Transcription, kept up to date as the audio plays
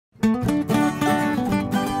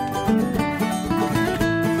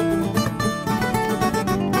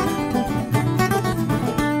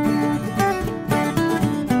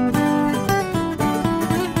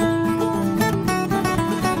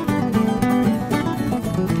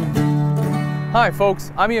Hi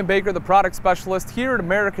folks, I'm Ian Baker, the product specialist here at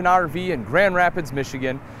American RV in Grand Rapids,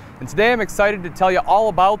 Michigan. And today I'm excited to tell you all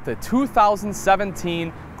about the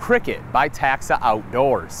 2017 Cricket by Taxa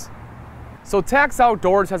Outdoors. So Taxa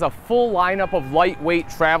Outdoors has a full lineup of lightweight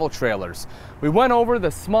travel trailers. We went over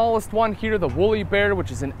the smallest one here, the Woolly Bear, which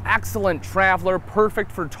is an excellent traveler,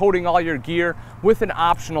 perfect for toting all your gear with an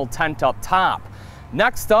optional tent up top.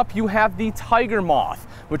 Next up, you have the Tiger Moth,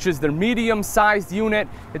 which is their medium-sized unit.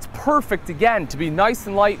 It's perfect, again, to be nice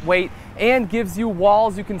and lightweight and gives you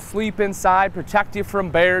walls you can sleep inside, protect you from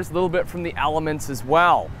bears, a little bit from the elements as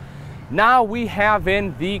well. Now we have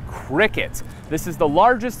in the Cricket. This is the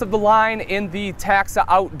largest of the line in the Taxa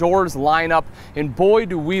Outdoors lineup, and boy,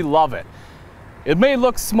 do we love it. It may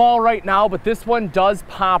look small right now, but this one does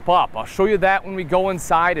pop up. I'll show you that when we go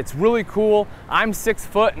inside. It's really cool. I'm 6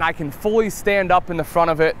 foot and I can fully stand up in the front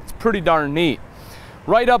of it. It's pretty darn neat.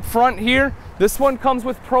 Right up front here, this one comes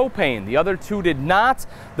with propane. The other two did not.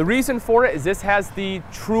 The reason for it is this has the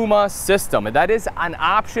Truma system, and that is an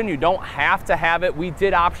option. You don't have to have it. We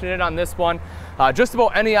did option it on this one. Just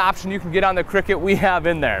about any option you can get on the Cricket we have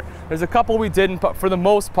in there. There's a couple we didn't, but for the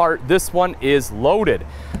most part, this one is loaded.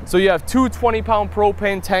 So you have two 20-pound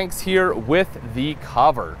propane tanks here with the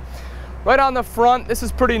cover. Right on the front, this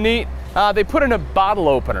is pretty neat. They put in a bottle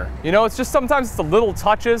opener. You know, it's just sometimes it's the little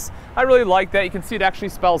touches. I really like that. You can see it actually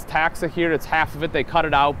spells Taxa here. It's half of it. They cut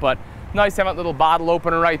it out, but nice to have that little bottle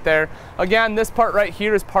opener right there. Again, this part right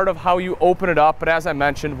here is part of how you open it up, but as I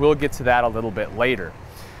mentioned, we'll get to that a little bit later.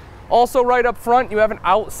 Also right up front, you have an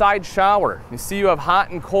outside shower. You see you have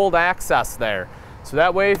hot and cold access there. So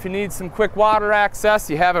that way, if you need some quick water access,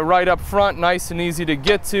 you have it right up front, nice and easy to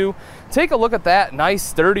get to. Take a look at that nice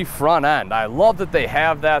sturdy front end. I love that they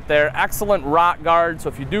have that there. Excellent rock guard, so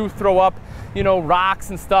if you do throw up, you know,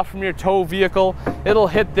 rocks and stuff from your tow vehicle, it'll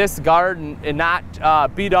hit this guard and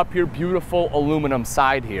not beat up your beautiful aluminum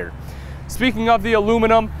side here. Speaking of the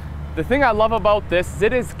aluminum, the thing I love about this is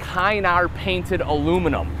it is Kynar painted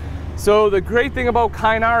aluminum. So the great thing about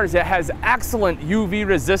Kynar is it has excellent UV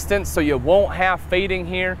resistance, so you won't have fading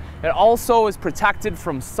here. It also is protected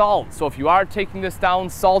from salt, so if you are taking this down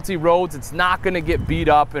salty roads, it's not going to get beat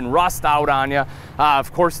up and rust out on you.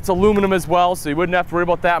 Of course, it's aluminum as well, so you wouldn't have to worry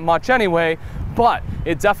about that much anyway, but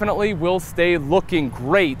it definitely will stay looking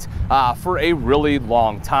great for a really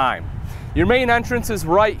long time. Your main entrance is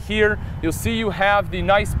right here. You'll see you have the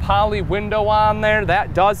nice poly window on there.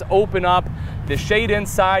 That does open up. The shade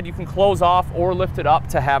inside you can close off or lift it up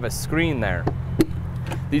to have a screen there.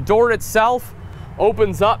 The door itself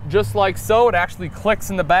opens up just like so. It actually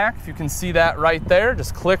clicks in the back. If you can see that right there,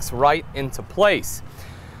 just clicks right into place.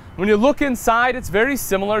 When you look inside, it's very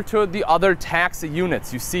similar to the other Taxa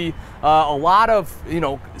units. You see a lot of,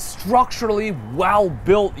 structurally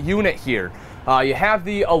well-built unit here. You have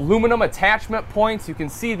the aluminum attachment points. You can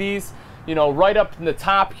see these, right up in the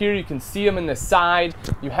top here. You can see them in the side.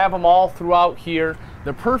 You have them all throughout here.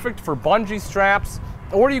 They're perfect for bungee straps,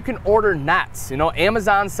 or you can order nets.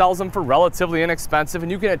 Amazon sells them for relatively inexpensive,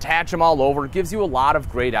 and you can attach them all over. It gives you a lot of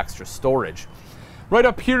great extra storage. Right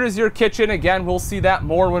up here is your kitchen. Again, we'll see that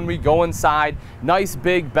more when we go inside. Nice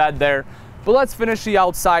big bed there. But let's finish the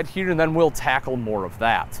outside here, and then we'll tackle more of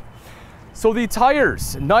that. So the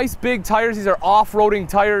tires, nice big tires. These are off-roading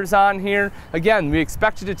tires on here. Again, we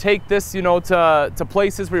expect you to take this, to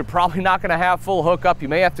places where you're probably not gonna have full hookup. You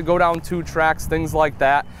may have to go down 2 tracks, things like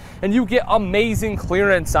that. And you get amazing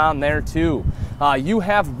clearance on there too. You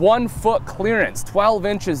have 1 foot clearance, 12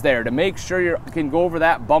 inches there to make sure you can go over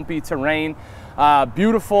that bumpy terrain.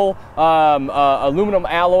 Beautiful aluminum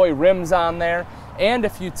alloy rims on there. And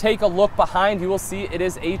if you take a look behind, you will see it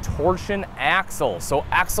is a torsion axle. So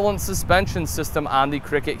excellent suspension system on the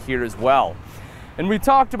Cricket here as well. And we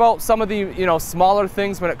talked about some of the smaller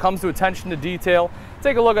things when it comes to attention to detail.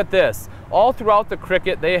 Take a look at this. All throughout the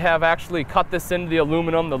Cricket, they have actually cut this into the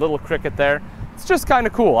aluminum, the little Cricket there. It's just kind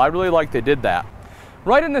of cool. I really like they did that.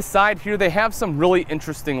 Right in the side here, they have some really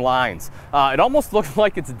interesting lines. It almost looks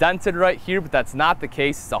like it's dented right here, but that's not the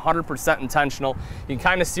case. It's 100% intentional. You can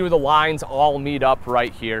kind of see where the lines all meet up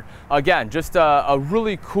right here. Again, just a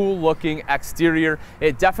really cool looking exterior.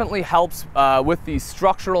 It definitely helps with the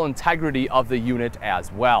structural integrity of the unit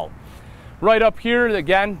as well. Right up here,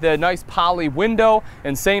 again, the nice poly window,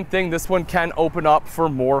 and same thing, this one can open up for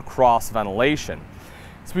more cross ventilation.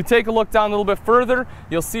 So we take a look down a little bit further,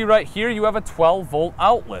 you'll see right here you have a 12-volt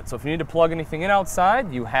outlet. So if you need to plug anything in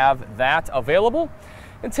outside, you have that available.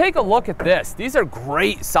 And take a look at this. These are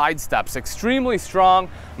great side steps, extremely strong.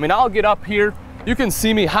 I mean, I'll get up here You can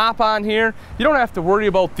see me hop on here. You don't have to worry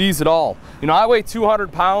about these at all. You know, I weigh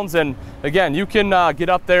 200 pounds, and again, you can get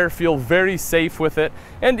up there, feel very safe with it.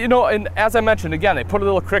 And you know, and as I mentioned, again, they put a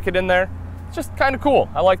little Cricut in there. It's just kind of cool.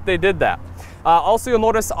 I like they did that. Also, you'll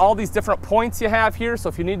notice all these different points you have here. So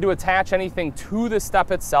if you need to attach anything to the step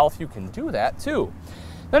itself, you can do that too.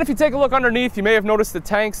 Then if you take a look underneath, you may have noticed the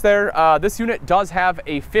tanks there. This unit does have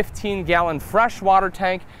a 15-gallon freshwater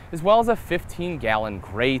tank, as well as a 15-gallon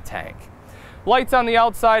gray tank. Lights on the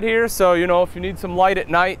outside here, so you know if you need some light at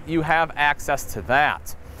night, you have access to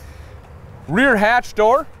that. Rear hatch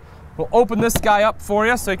door. We'll open this guy up for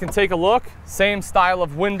you so you can take a look. Same style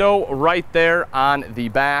of window right there on the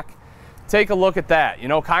back. Take a look at that, you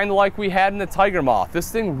know, kind of like we had in the Tiger Moth.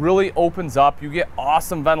 This thing really opens up. You get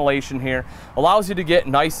awesome ventilation here. Allows you to get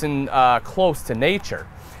nice and close to nature.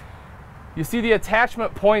 You see the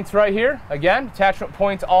attachment points right here. Again, attachment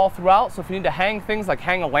points all throughout. So if you need to hang things like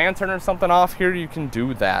hang a lantern or something off here, you can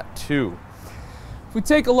do that too. If we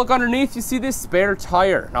take a look underneath, you see this spare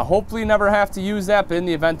tire. Now, hopefully you never have to use that, but in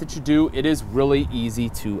the event that you do, it is really easy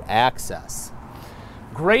to access.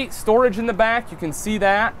 Great storage in the back, you can see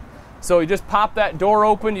that. So you just pop that door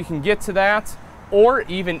open, you can get to that, or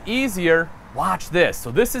even easier, watch this. So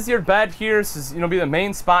this is your bed here. This is, you know, be the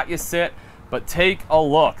main spot you sit. But take a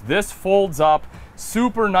look. This folds up,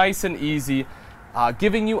 super nice and easy,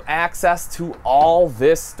 giving you access to all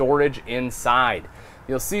this storage inside.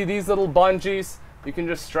 You'll see these little bungees. You can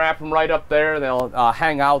just strap them right up there. They'll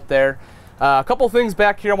hang out there. A couple things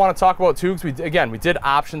back here I want to talk about too, because we did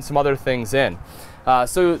option some other things in.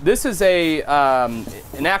 So this is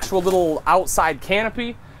an actual little outside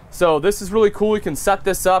canopy. So this is really cool. You can set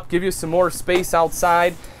this up, give you some more space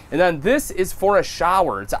outside. And then this is for a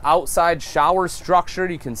shower. It's an outside shower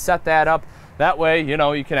structure. You can set that up. That way, you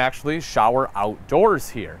know, you can actually shower outdoors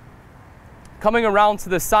here. Coming around to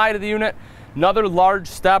the side of the unit, another large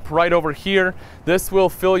step right over here. This will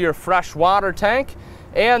fill your fresh water tank.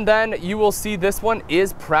 And then you will see this one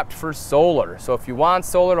is prepped for solar. So if you want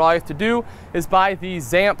solar, all you have to do is buy the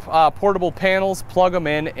Zamp portable panels, plug them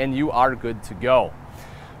in, and you are good to go.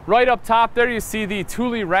 Right up top there, you see the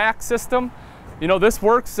Thule rack system. You know, this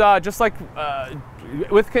works just like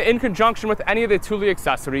in conjunction with any of the Thule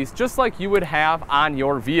accessories, just like you would have on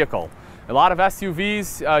your vehicle. A lot of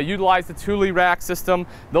SUVs utilize the Thule rack system.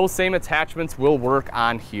 Those same attachments will work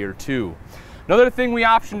on here too. Another thing we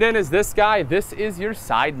optioned in is this guy. This is your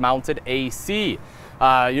side-mounted AC. You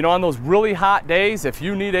know, on those really hot days, if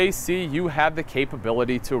you need AC, you have the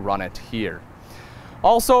capability to run it here.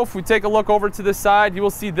 Also, if we take a look over to the side, you will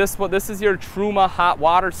see this one. This is your Truma hot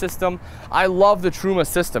water system. I love the Truma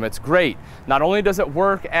system. It's great. Not only does it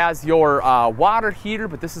work as your water heater,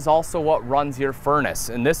 but this is also what runs your furnace.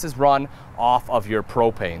 And this is run off of your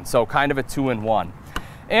propane. So kind of a two-in-one.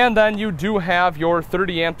 And then you do have your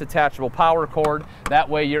 30 amp detachable power cord. That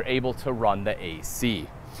way you're able to run the AC.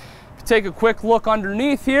 If you take a quick look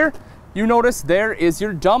underneath here, you notice there is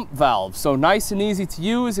your dump valve. So nice and easy to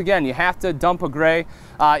use. Again, you have to dump a gray.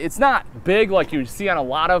 It's not big like you see on a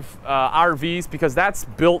lot of RVs, because that's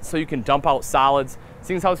built so you can dump out solids.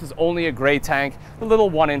 Seeing as how this is only a gray tank, the little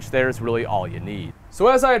 1-inch there is really all you need. So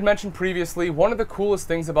as I had mentioned previously, one of the coolest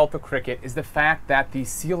things about the Cricut is the fact that the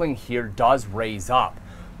ceiling here does raise up.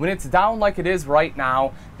 When it's down like it is right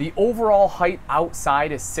now, the overall height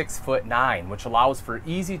outside is 6'9", which allows for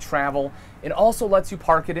easy travel and also lets you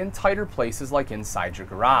park it in tighter places like inside your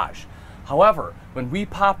garage. However, when we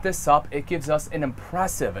pop this up, it gives us an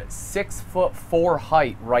impressive 6'4"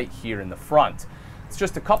 height right here in the front. It's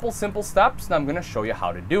just a couple simple steps, and I'm going to show you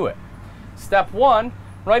how to do it. Step 1,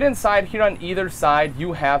 right inside here on either side,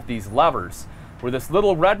 you have these levers. Where this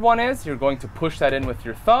little red one is, you're going to push that in with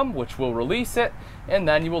your thumb, which will release it, and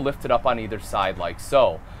then you will lift it up on either side like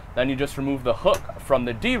so. Then you just remove the hook from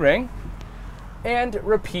the D-ring and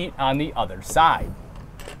repeat on the other side.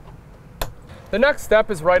 The next step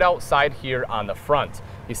is right outside here on the front.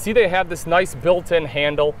 You see they have this nice built-in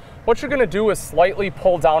handle. What you're going to do is slightly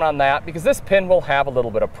pull down on that, because this pin will have a little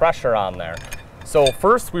bit of pressure on there. So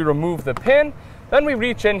first we remove the pin, then we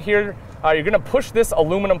reach in here. You're going to push this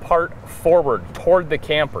aluminum part forward toward the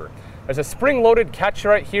camper. There's a spring-loaded catch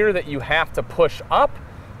right here that you have to push up,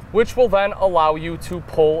 which will then allow you to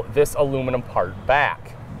pull this aluminum part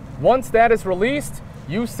back. Once that is released,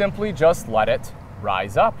 you simply just let it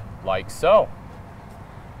rise up like so.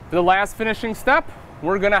 For the last finishing step,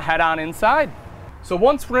 we're going to head on inside. So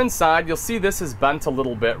once we're inside, you'll see this is bent a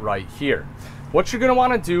little bit right here. What you're going to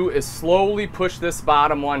want to do is slowly push this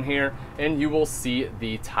bottom one here, and you will see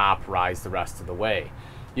the top rise the rest of the way.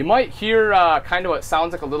 You might hear kind of what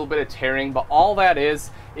sounds like a little bit of tearing, but all that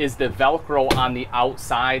is the Velcro on the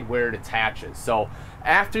outside where it attaches. So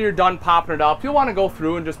after you're done popping it up, you'll want to go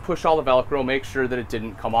through and just push all the Velcro, make sure that it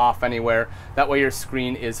didn't come off anywhere. That way your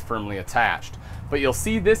screen is firmly attached. But you'll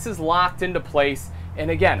see this is locked into place. And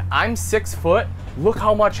again, I'm 6 foot. Look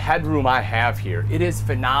how much headroom I have here. It is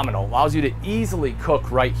phenomenal. Allows you to easily cook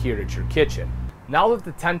right here at your kitchen. Now that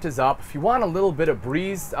the tent is up, if you want a little bit of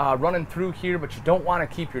breeze running through here, but you don't want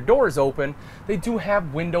to keep your doors open, they do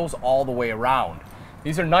have windows all the way around.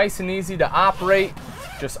 These are nice and easy to operate.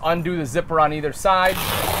 Just undo the zipper on either side,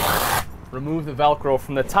 remove the Velcro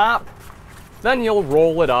from the top, then you'll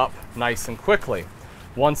roll it up nice and quickly.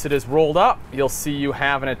 Once it is rolled up, you'll see you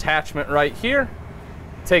have an attachment right here.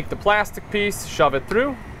 Take the plastic piece, shove it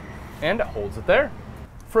through, and it holds it there.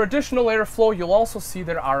 For additional airflow, you'll also see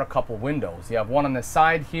there are a couple windows. You have one on the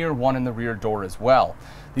side here, one in the rear door as well.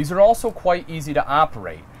 These are also quite easy to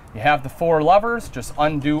operate. You have the 4 levers, just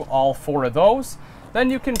undo all 4 of those. Then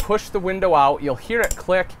you can push the window out, you'll hear it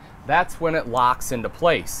click, that's when it locks into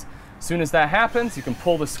place. As soon as that happens, you can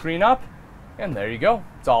pull the screen up, and there you go.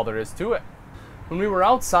 That's all there is to it. When we were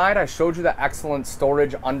outside, I showed you the excellent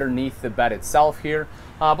storage underneath the bed itself here,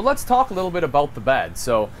 but let's talk a little bit about the bed.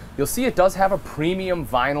 So you'll see it does have a premium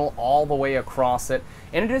vinyl all the way across it,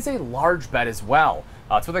 and it is a large bed as well.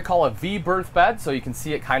 It's what they call a V-berth bed, so you can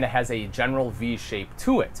see it kind of has a general V shape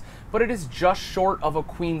to it, but it is just short of a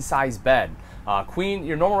queen size bed.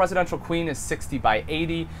 Your normal residential queen is 60 by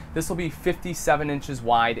 80. This will be 57 inches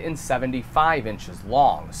wide and 75 inches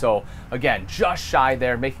long. So again, just shy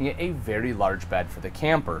there, making it a very large bed for the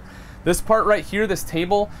camper. This part right here, this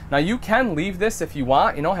table, now you can leave this if you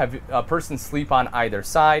want, have a person sleep on either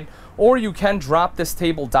side, or you can drop this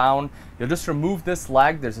table down. You'll just remove this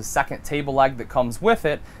leg. There's a second table leg that comes with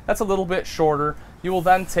it. That's a little bit shorter. You will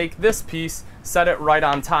then take this piece, set it right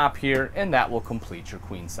on top here, and that will complete your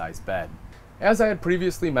queen size bed. As I had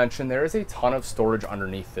previously mentioned, there is a ton of storage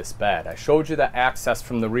underneath this bed. I showed you the access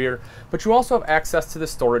from the rear, but you also have access to the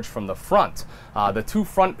storage from the front. The 2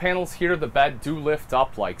 front panels here, the bed do lift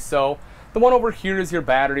up like so. The one over here is your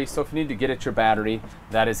battery, so if you need to get at your battery,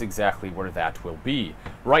 that is exactly where that will be.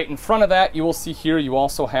 Right in front of that, you will see here you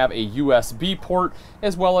also have a USB port,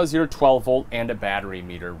 as well as your 12 volt and a battery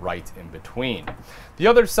meter right in between. The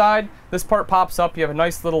other side, this part pops up, you have a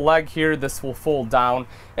nice little leg here, this will fold down,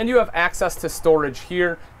 and you have access to storage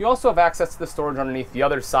here. You also have access to the storage underneath the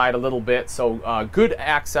other side a little bit, so good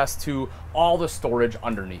access to all the storage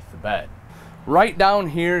underneath the bed. Right down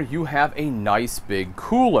here, you have a nice big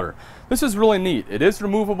cooler. This is really neat. It is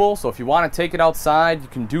removable, so if you want to take it outside, you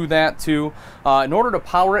can do that too. In order to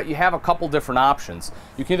power it, you have a couple different options.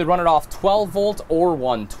 You can either run it off 12 volt or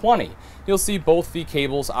 120. You'll see both the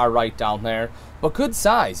cables are right down there, but good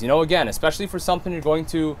size, again, especially for something you're going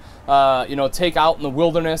to, take out in the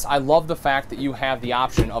wilderness. I love the fact that you have the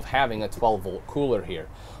option of having a 12 volt cooler here.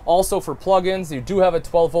 Also for plug-ins, you do have a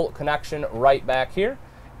 12 volt connection right back here.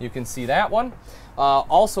 You can see that one.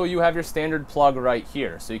 Also, you have your standard plug right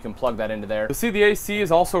here, so you can plug that into there. You'll see the AC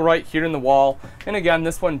is also right here in the wall, and again,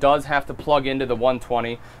 this one does have to plug into the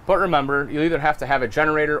 120, but remember, you'll either have to have a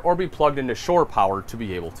generator or be plugged into shore power to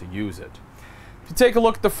be able to use it. If you take a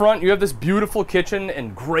look at the front, you have this beautiful kitchen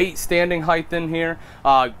and great standing height in here.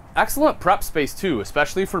 Excellent prep space too,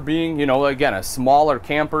 especially for being, again, a smaller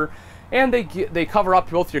camper, and they cover up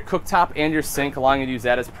both your cooktop and your sink, allowing you to use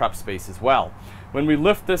that as prep space as well. When we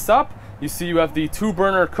lift this up, you see you have the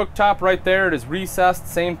 2-burner cooktop right there. It is recessed.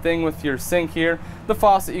 Same thing with your sink here. The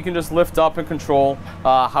faucet you can just lift up and control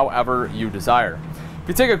however you desire. If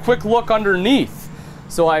you take a quick look underneath,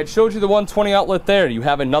 so I had showed you the 120 outlet there. You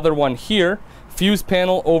have another one here, fuse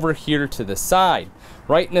panel over here to the side.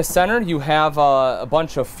 Right in the center, you have a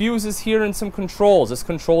bunch of fuses here and some controls. This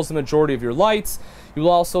controls the majority of your lights. You'll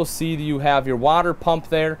also see that you have your water pump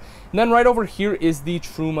there. And then right over here is the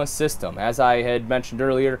Truma system. As I had mentioned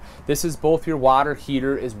earlier, this is both your water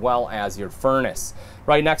heater as well as your furnace.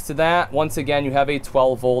 Right next to that, once again, you have a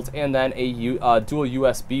 12 volt and then a dual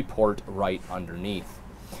USB port right underneath.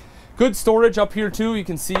 Good storage up here too. You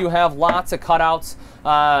can see you have lots of cutouts.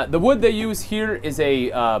 The wood they use here is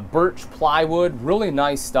a birch plywood, really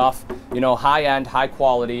nice stuff, high end, high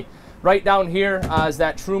quality. Right down here is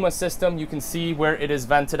that Truma system. You can see where it is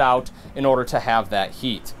vented out in order to have that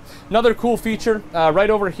heat. Another cool feature, right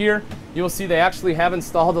over here, you'll see they actually have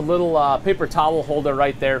installed a little paper towel holder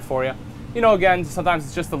right there for you. Again, sometimes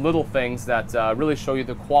it's just the little things that really show you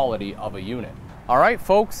the quality of a unit. All right,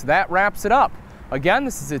 folks, that wraps it up. Again,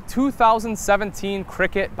 this is a 2017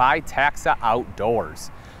 Cricket by Taxa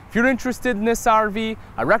Outdoors. If you're interested in this RV,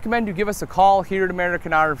 I recommend you give us a call here at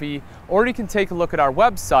American RV, or you can take a look at our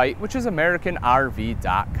website, which is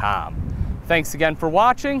AmericanRV.com. Thanks again for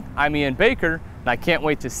watching. I'm Ian Baker, and I can't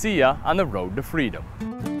wait to see you on the road to freedom.